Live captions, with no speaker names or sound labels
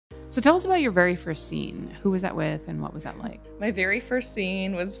So tell us about your very first scene. Who was that with and what was that like? My very first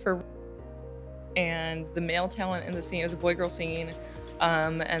scene was for, and the male talent in the scene, it was a boy-girl scene.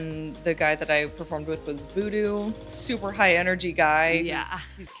 And the guy that I performed with was Voodoo. Super high energy guy. Yeah.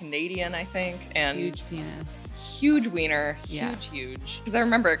 He's Canadian, I think. And Huge penis. huge wiener. Yeah. Huge. Because I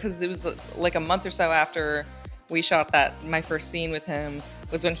remember it because it was like a month or so after we shot my first scene with him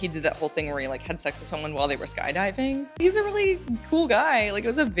was when he did that whole thing where he like had sex with someone while they were skydiving. He's a really cool guy. Like it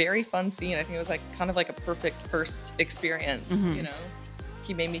was a very fun scene. I think it was like kind of like a perfect first experience, you know?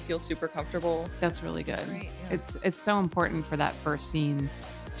 He made me feel super comfortable. That's really good. That's great, yeah. It's so important for that first scene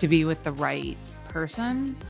to be with the right person